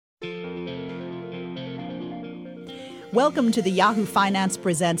Welcome to the Yahoo Finance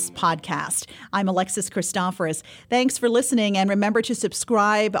Presents podcast. I'm Alexis Christoforous. Thanks for listening, and remember to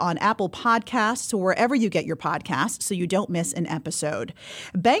subscribe on Apple Podcasts or wherever you get your podcasts so you don't miss an episode.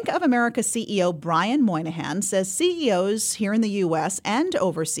 Bank of America CEO Brian Moynihan says CEOs here in the U.S. and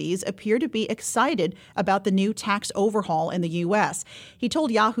overseas appear to be excited about the new tax overhaul in the U.S. He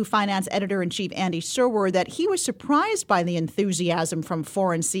told Yahoo Finance editor-in-chief Andy Serwer that he was surprised by the enthusiasm from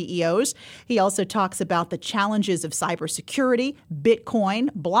foreign CEOs. He also talks about the challenges of cybersecurity, Bitcoin,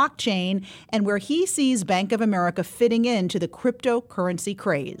 blockchain, and where he sees Bank of America fitting into the cryptocurrency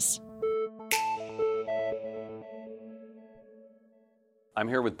craze. I'm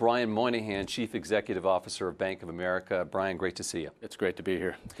here with Brian Moynihan, Chief Executive Officer of Bank of America. Brian, great to see you. It's great to be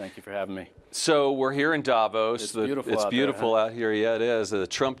here. Thank you for having me. So we're here in Davos. It's beautiful out here. Yeah, it is.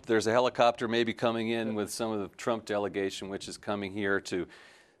 There's a helicopter maybe coming in with some of the Trump delegation, which is coming here to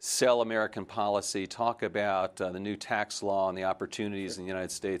sell American policy, talk about the new tax law and the opportunities in the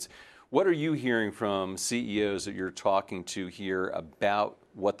United States. What are you hearing from CEOs that you're talking to here about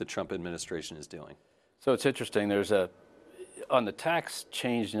what the Trump administration is doing? So it's interesting. On the tax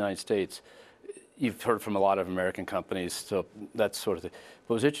change in the United States, you've heard from a lot of American companies, so that sort of thing.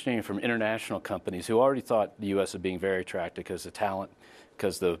 What was interesting from international companies who already thought the U.S. was being very attractive because the talent,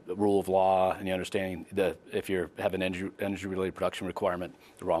 because the rule of law and the understanding that if you have an energy-related production requirement,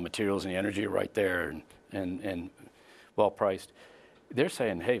 the raw materials and the energy are right there and well-priced. They're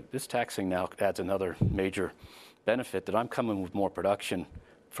saying, hey, this taxing now adds another major benefit that I'm coming with more production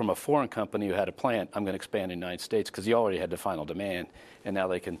from a foreign company who had a plant. I'm going to expand in the United States because you already had the final demand, and now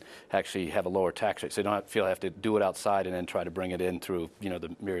they can actually have a lower tax rate. So they don't feel they have to do it outside and then try to bring it in through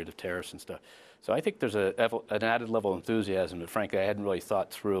the myriad of tariffs and stuff. So I think there's an added level of enthusiasm that, frankly, I hadn't really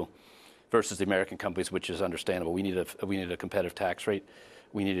thought through versus the American companies, which is understandable. We needed a competitive tax rate.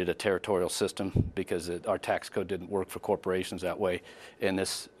 We needed a territorial system because our tax code didn't work for corporations that way, and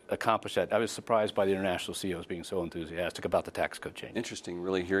this accomplished that. I was surprised by the international CEOs being so enthusiastic about the tax code change. Interesting,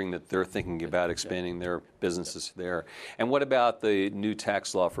 really hearing that they're thinking about expanding their businesses there. And what about the new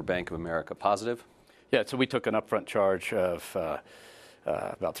tax law for Bank of America? Positive? Yeah, so we took an upfront charge of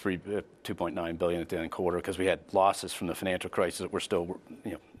about $2.9 billion at the end of the quarter because we had losses from the financial crisis that we're still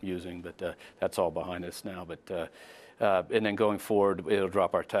using, but that's all behind us now. But and then going forward, it'll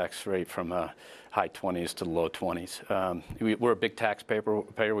drop our tax rate from high 20s to low 20s. We're a big taxpayer.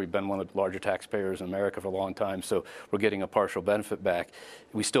 We've been one of the larger taxpayers in America for a long time, so we're getting a partial benefit back.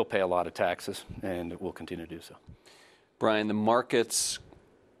 We still pay a lot of taxes, and we'll continue to do so. Brian, the market's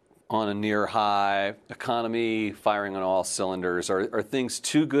on a near high, economy firing on all cylinders. Are things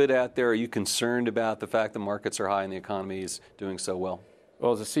too good out there? Are you concerned about the fact the markets are high and the economy is doing so well?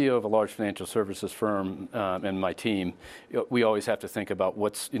 Well, as a CEO of a large financial services firm and my team, we always have to think about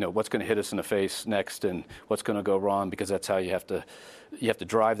what's going to hit us in the face next and what's going to go wrong, because that's how you have to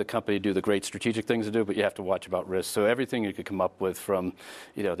drive the company to do the great strategic things to do, but you have to watch about risk. So everything you could come up with from,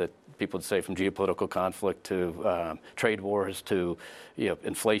 that people would say from geopolitical conflict to trade wars to,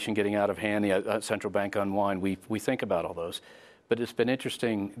 inflation getting out of hand, the central bank unwind, we think about all those. But it's been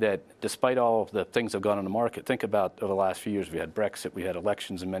interesting that despite all the things that have gone on the market, think about over the last few years, we had Brexit, we had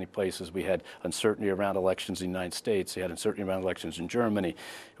elections in many places, we had uncertainty around elections in the United States, we had uncertainty around elections in Germany,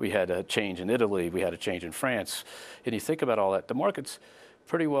 we had a change in Italy, we had a change in France. And you think about all that, the market's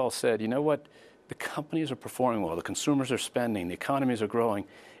pretty well said, you know what, the companies are performing well, the consumers are spending, the economies are growing,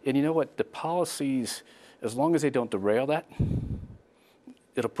 and you know what, the policies, as long as they don't derail that,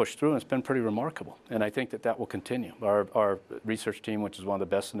 it'll push through, and it's been pretty remarkable. And I think that will continue. Our research team, which is one of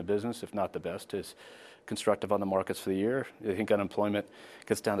the best in the business, if not the best, is constructive on the markets for the year. I think unemployment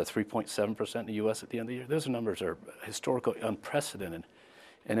gets down to 3.7% in the U.S. at the end of the year. Those numbers are historically unprecedented.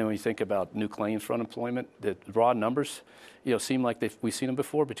 And then when you think about new claims for unemployment, the raw numbers, seem like we've seen them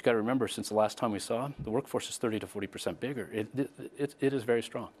before, but you got to remember, since the last time we saw them, the workforce is 30 to 40% bigger. It is very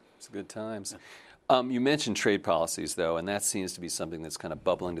strong. It's good times. You mentioned trade policies, though, and that seems to be something that's kind of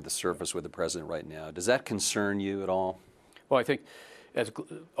bubbling to the surface with the president right now. Does that concern you at all? Well, I think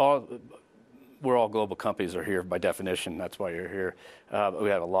we're all global companies are here by definition. That's why you're here. We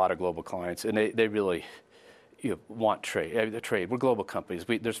have a lot of global clients, and they really want trade. We're global companies.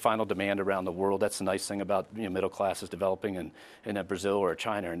 There's final demand around the world. That's the nice thing about middle classes developing in Brazil or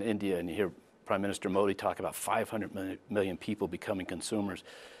China and India, and you hear Prime Minister Modi talk about 500 million people becoming consumers.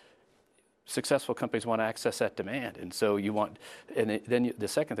 Successful companies want to access that demand, and so the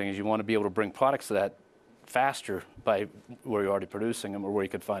second thing is you want to be able to bring products to that faster by where you're already producing them or where you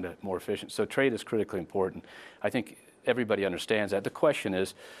could find it more efficient. So trade is critically important. I think everybody understands that. The question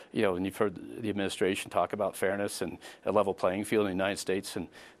is, and you've heard the administration talk about fairness and a level playing field in the United States, and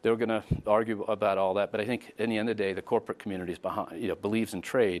they're going to argue about all that. But I think in the end of the day, the corporate community is believes in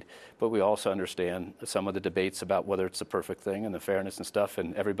trade, but we also understand some of the debates about whether it's the perfect thing and the fairness and stuff,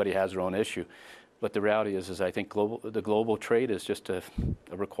 and everybody has their own issue. But the reality is I think the global trade is just a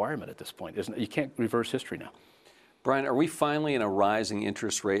requirement at this point. You can't reverse history now. Brian, are we finally in a rising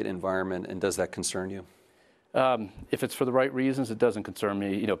interest rate environment, and does that concern you? If it's for the right reasons, it doesn't concern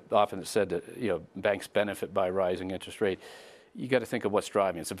me. Often it's said that banks benefit by rising interest rate. You got to think of what's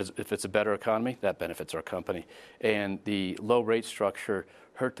driving it. So if it's a better economy, that benefits our company. And the low rate structure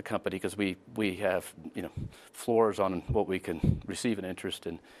hurt the company because we have floors on what we can receive in interest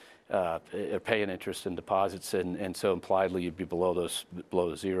and pay an interest in deposits, and so impliedly you'd be below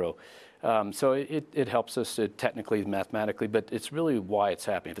zero. So it helps us technically, mathematically, but it's really why it's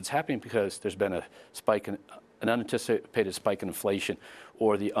happening. If it's happening because there's been an unanticipated spike in inflation,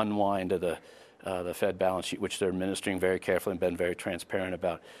 or the unwind of the Fed balance sheet, which they're administering very carefully and been very transparent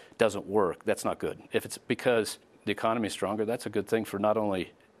about, doesn't work, that's not good. If it's because the economy is stronger, that's a good thing for not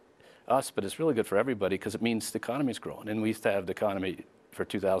only us, but it's really good for everybody because it means the economy is growing. And we used to have the economy for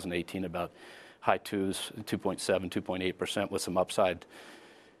 2018 about high 2s, 2.7, 2.8% with some upside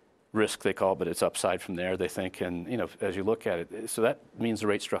risk, they call it, but it's upside from there, they think. And, as you look at it, so that means the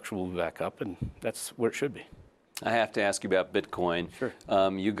rate structure will be back up, and that's where it should be. I have to ask you about Bitcoin. Sure.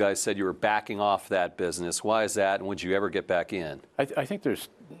 You guys said you were backing off that business. Why is that, and would you ever get back in? I think there's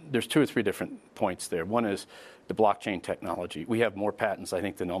 2 or 3 different points there. One is the blockchain technology. We have more patents, I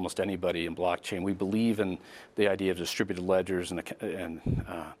think, than almost anybody in blockchain. We believe in the idea of distributed ledgers and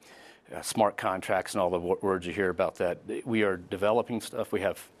smart contracts and all the words you hear about that. We are developing stuff. We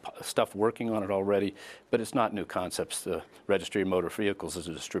have stuff working on it already, but it's not new concepts. The registry of motor vehicles is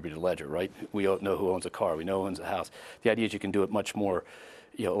a distributed ledger, right? We don't know who owns a car. We know who owns a house. The idea is you can do it much more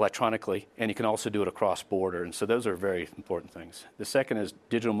electronically, and you can also do it across border. And so those are very important things. The second is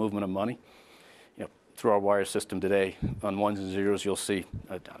digital movement of money. Through our wire system today, on ones and zeros, you'll see,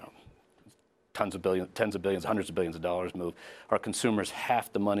 tens of billions, hundreds of billions of dollars move. Our consumers,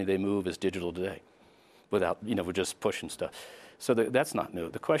 half the money they move is digital today, without, we're just pushing stuff. So that's not new.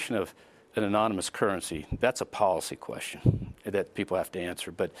 The question of an anonymous currency, that's a policy question that people have to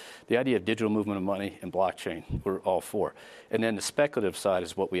answer. But the idea of digital movement of money and blockchain, we're all for. And then the speculative side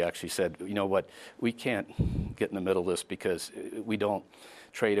is what we actually said, we can't get in the middle of this because we don't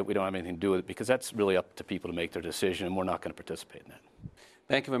trade it, we don't have anything to do with it, because that's really up to people to make their decision, and we're not going to participate in that.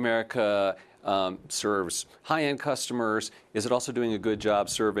 Bank of America serves high-end customers. Is it also doing a good job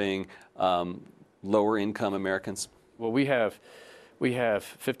serving lower-income Americans? Well, we have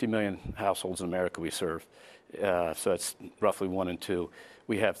 50 million households in America we serve, so that's roughly 1 in 2.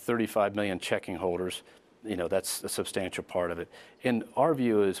 We have 35 million checking holders. That's a substantial part of it. And our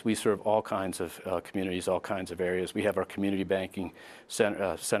view is we serve all kinds of communities, all kinds of areas. We have our community banking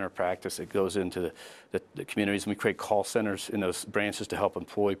center practice that goes into the communities, and we create call centers in those branches to help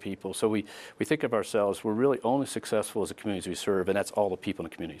employ people. So we think of ourselves, we're really only successful as the communities we serve, and that's all the people in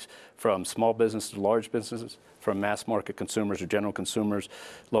the communities, from small businesses to large businesses, from mass market consumers or general consumers,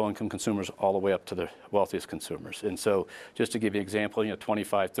 low-income consumers, all the way up to the wealthiest consumers. And so just to give you an example,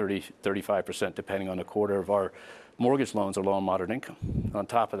 25, 30, 35%, depending on the quarter of our mortgage loans are low and moderate income. On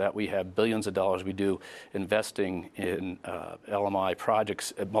top of that, we have billions of dollars we do investing in LMI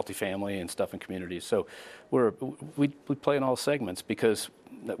projects, multifamily and stuff in communities. So we play in all segments because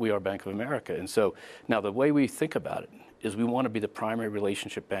we are Bank of America. And so now the way we think about it is we want to be the primary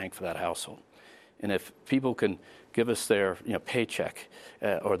relationship bank for that household. And if people can give us their paycheck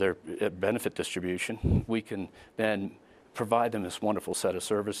or their benefit distribution, we can then provide them this wonderful set of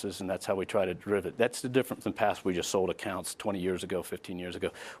services, and that's how we try to drive it. That's the difference in the past. We just sold accounts 20 years ago, 15 years ago.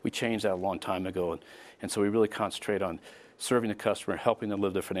 We changed that a long time ago, and so we really concentrate on serving the customer, helping them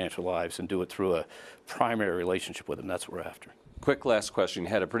live their financial lives, and do it through a primary relationship with them. That's what we're after. Quick last question. You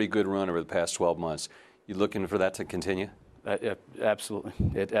had a pretty good run over the past 12 months. You looking for that to continue? Absolutely.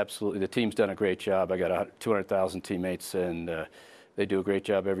 Absolutely. The team's done a great job. I got 200,000 teammates, and they do a great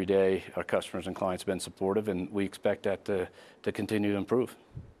job every day. Our customers and clients have been supportive, and we expect that to continue to improve.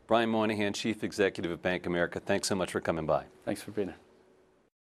 Brian Moynihan, Chief Executive of Bank of America, thanks so much for coming by. Thanks for being here.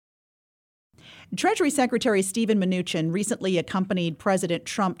 Treasury Secretary Steven Mnuchin recently accompanied President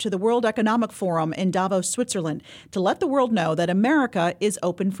Trump to the World Economic Forum in Davos, Switzerland, to let the world know that America is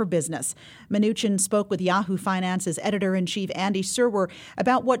open for business. Mnuchin spoke with Yahoo Finance's editor-in-chief Andy Serwer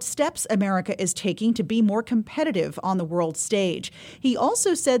about what steps America is taking to be more competitive on the world stage. He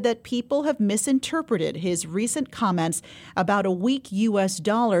also said that people have misinterpreted his recent comments about a weak U.S.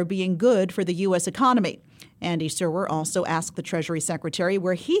 dollar being good for the U.S. economy. Andy Serwer also asked the Treasury Secretary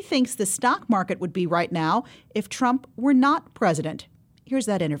where he thinks the stock market would be right now if Trump were not president. Here's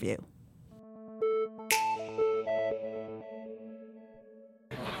that interview.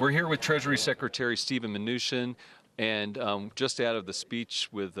 We're here with Treasury Secretary Steven Mnuchin, and just out of the speech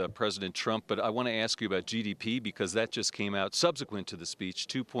with President Trump, but I want to ask you about GDP because that just came out subsequent to the speech,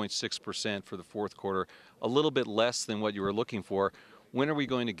 2.6% for the fourth quarter, a little bit less than what you were looking for. When are we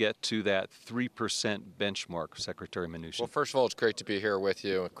going to get to that 3% benchmark, Secretary Mnuchin? Well, first of all, it's great to be here with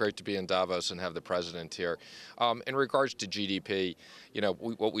you. Great to be in Davos and have the president here. In regards to GDP,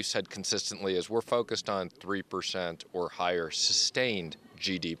 what we've said consistently is we're focused on 3% or higher sustained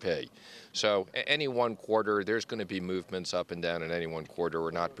GDP. So any one quarter, there's going to be movements up and down in any one quarter.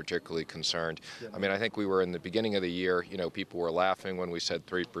 We're not particularly concerned. I mean, I think we were in the beginning of the year, people were laughing when we said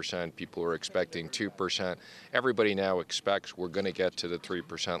 3%. People were expecting 2%. Everybody now expects we're going to get to the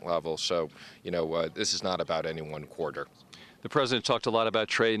 3% level. So, this is not about any one quarter. The president talked a lot about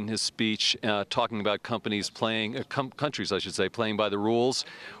trade in his speech, talking about countries playing by the rules.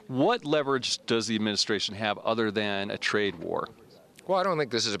 What leverage does the administration have other than a trade war? Well, I don't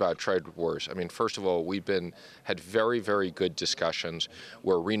think this is about trade wars. I mean, first of all, we've had very, very good discussions.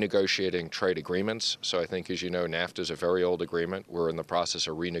 We're renegotiating trade agreements. So I think, as you know, NAFTA is a very old agreement. We're in the process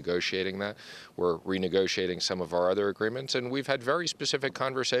of renegotiating that. We're renegotiating some of our other agreements. And we've had very specific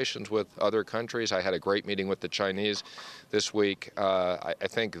conversations with other countries. I had a great meeting with the Chinese this week. I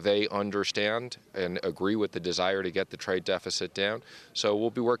think they understand and agree with the desire to get the trade deficit down. So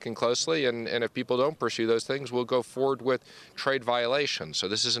we'll be working closely. And if people don't pursue those things, we'll go forward with trade violations. So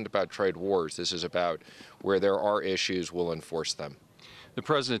this isn't about trade wars. This is about where there are issues, we'll enforce them. The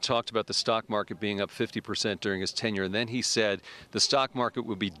president talked about the stock market being up 50% during his tenure, and then he said the stock market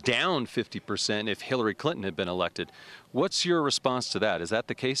would be down 50% if Hillary Clinton had been elected. What's your response to that? Is that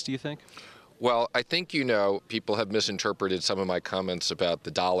the case, do you think? Well, I think people have misinterpreted some of my comments about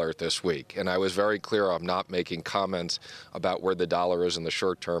the dollar this week. And I was very clear I'm not making comments about where the dollar is in the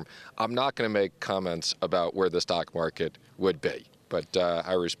short term. I'm not going to make comments about where the stock market would be. But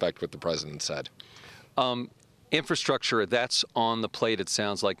I respect what the president said. Infrastructure, that's on the plate, it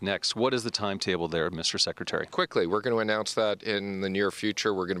sounds like, next. What is the timetable there, Mr. Secretary? Quickly, we're going to announce that in the near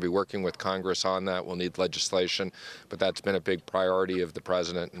future. We're going to be working with Congress on that. We'll need legislation, but that's been a big priority of the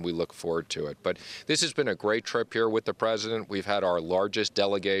president, and we look forward to it. But this has been a great trip here with the president. We've had our largest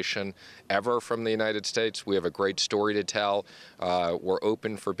delegation ever from the United States. We have a great story to tell. We're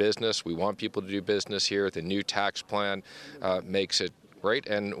open for business. We want people to do business here. The new tax plan makes it great,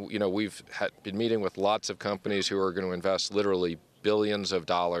 and we've been meeting with lots of companies who are going to invest literally billions of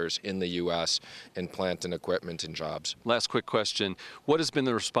dollars in the U.S. in plant and equipment and jobs. Last quick question. What has been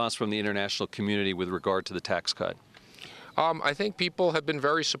the response from the international community with regard to the tax cut? I think people have been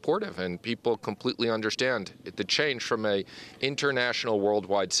very supportive, and people completely understand the change from an international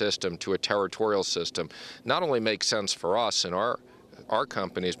worldwide system to a territorial system not only makes sense for us and our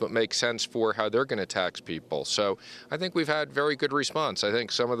companies, but make sense for how they're going to tax people. So I think we've had very good response. I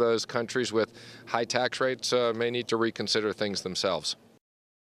think some of those countries with high tax rates may need to reconsider things themselves.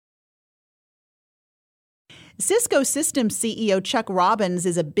 Cisco Systems CEO Chuck Robbins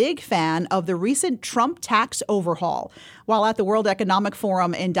is a big fan of the recent Trump tax overhaul. While at the World Economic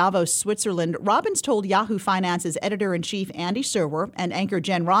Forum in Davos, Switzerland, Robbins told Yahoo Finance's editor-in-chief Andy Serwer and anchor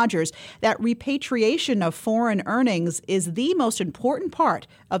Jen Rogers that repatriation of foreign earnings is the most important part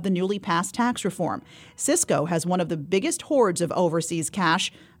of the newly passed tax reform. Cisco has one of the biggest hoards of overseas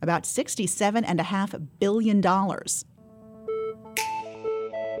cash, about $67.5 billion.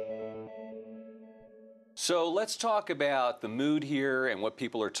 So let's talk about the mood here and what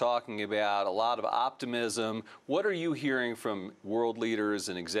people are talking about, a lot of optimism. What are you hearing from world leaders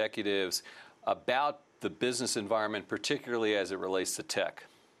and executives about the business environment, particularly as it relates to tech?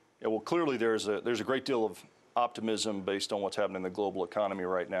 Yeah, well, clearly there's a great deal of optimism based on what's happening in the global economy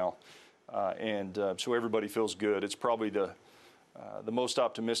right now. So everybody feels good. It's probably the most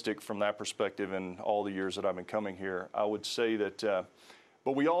optimistic from that perspective in all the years that I've been coming here. I would say that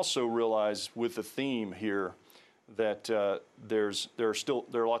but we also realize with the theme here that there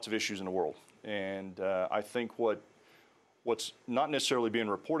are lots of issues in the world, and I think what's not necessarily being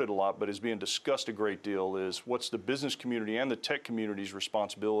reported a lot, but is being discussed a great deal, is what's the business community and the tech community's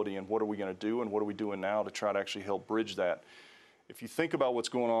responsibility, and what are we going to do, and what are we doing now to try to actually help bridge that. If you think about what's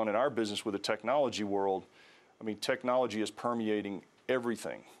going on in our business with the technology world, I mean, technology is permeating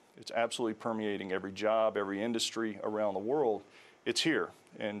everything. It's absolutely permeating every job, every industry around the world. It's here.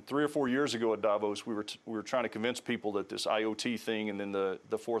 And 3 or 4 years ago at Davos, we were trying to convince people that this IoT thing and then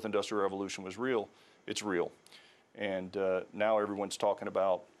the fourth industrial revolution was real. It's real. And now everyone's talking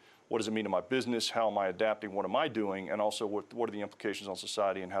about what does it mean to my business? How am I adapting? What am I doing? And also, what are the implications on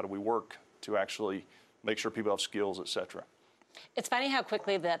society, and how do we work to actually make sure people have skills, et cetera? It's funny how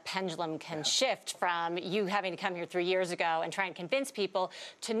quickly the pendulum can shift from you having to come here 3 years ago and try and convince people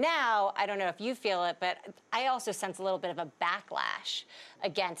to now, I don't know if you feel it, but I also sense a little bit of a backlash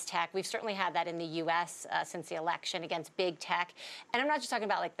against tech. We've certainly had that in the U.S. Since the election against big tech. And I'm not just talking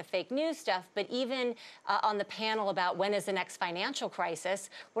about like the fake news stuff, but even on the panel about when is the next financial crisis,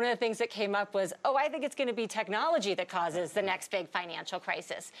 one of the things that came up was, oh, I think it's going to be technology that causes the next big financial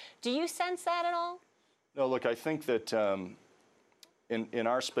crisis. Do you sense that at all? No, look, I think that in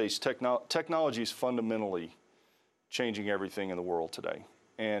our space, technology is fundamentally changing everything in the world today.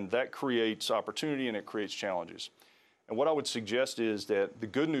 And that creates opportunity and it creates challenges. And what I would suggest is that the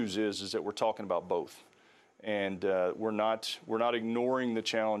good news is that we're talking about both. And we're not ignoring the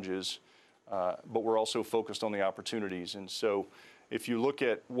challenges, but we're also focused on the opportunities. And so if you look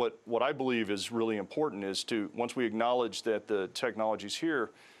at what I believe is really important is to, once we acknowledge that the technology's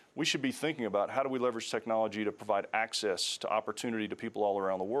here, we should be thinking about how do we leverage technology to provide access to opportunity to people all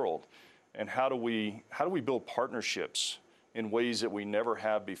around the world, and how do we build partnerships in ways that we never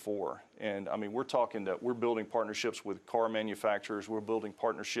have before. And I mean, we're talking that we're building partnerships with car manufacturers, we're building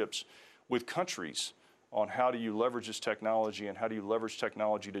partnerships with countries on how do you leverage this technology and how do you leverage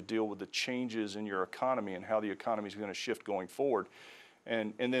technology to deal with the changes in your economy and how the economy is going to shift going forward.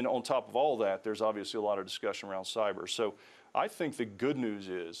 And then on top of all that, there's obviously a lot of discussion around cyber. So I think the good news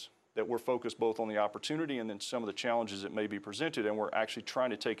is that we're focused both on the opportunity and then some of the challenges that may be presented, and we're actually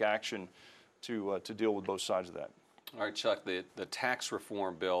trying to take action to deal with both sides of that. All right, Chuck, the tax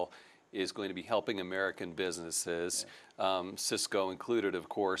reform bill is going to be helping American businesses, Cisco included, of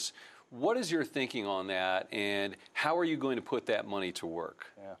course. What is your thinking on that, and how are you going to put that money to work?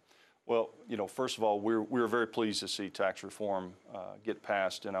 Yeah. Well, you know, first of all, we were very pleased to see tax reform get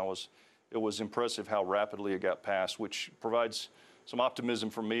passed, and it was impressive how rapidly it got passed, which provides some optimism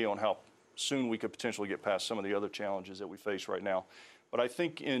for me on how soon we could potentially get past some of the other challenges that we face right now. But I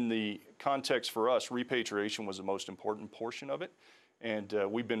think in the context for us, repatriation was the most important portion of it. And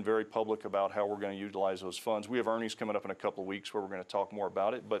we've been very public about how we're going to utilize those funds. We have earnings coming up in a couple of weeks where we're going to talk more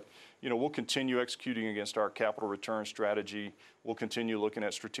about it. But, you know, we'll continue executing against our capital return strategy. We'll continue looking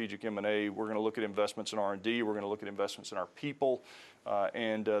at strategic M&A. We're going to look at investments in R&D. We're going to look at investments in our people.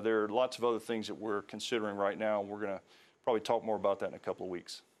 And there are lots of other things that we're considering right now. And we're going to probably talk more about that in a couple of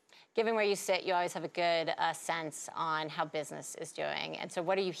weeks. Given where you sit, you always have a good sense on how business is doing. And so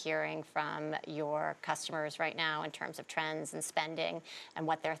what are you hearing from your customers right now in terms of trends and spending and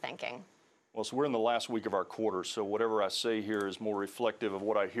what they're thinking? Well, so we're in the last week of our quarter, so whatever I say here is more reflective of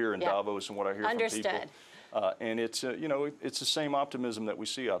what I hear in Davos and what I hear from people. And it's, you know, it's the same optimism that we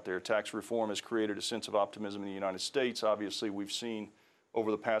see out there. Tax reform has created a sense of optimism in the United States. Obviously, we've seen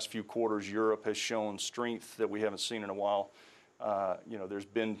over the past few quarters, Europe has shown strength that we haven't seen in a while. You know, there's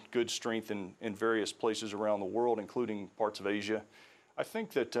been good strength in various places around the world, including parts of Asia. I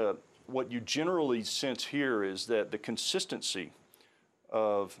think that what you generally sense here is that the consistency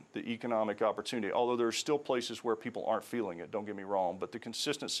of the economic opportunity, although there are still places where people aren't feeling it, don't get me wrong, but the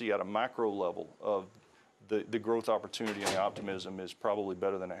consistency at a macro level of the growth opportunity and the optimism is probably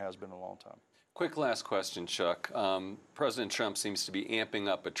better than it has been in a long time. Quick last question, Chuck. President Trump seems to be amping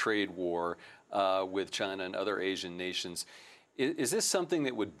up a trade war with China and other Asian nations. Is this something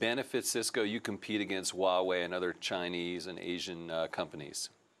that would benefit Cisco? You compete against Huawei and other Chinese and Asian companies.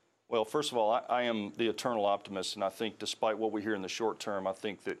 Well, first of all, I am the eternal optimist, and I think despite what we hear in the short term, I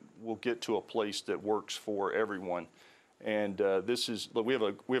think that we'll get to a place that works for everyone. And look, we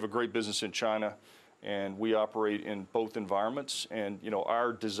have a great business in China, and we operate in both environments. And you know,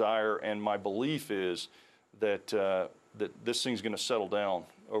 our desire and my belief is that that this thing's going to settle down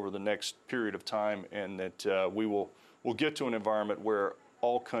over the next period of time, and that we'll get to an environment where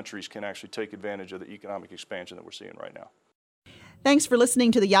all countries can actually take advantage of the economic expansion that we're seeing right now. Thanks for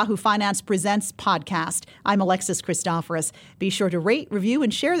listening to the Yahoo Finance Presents podcast. I'm Alexis Christoforous. Be sure to rate, review,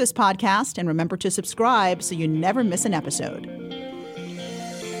 and share this podcast, and remember to subscribe so you never miss an episode.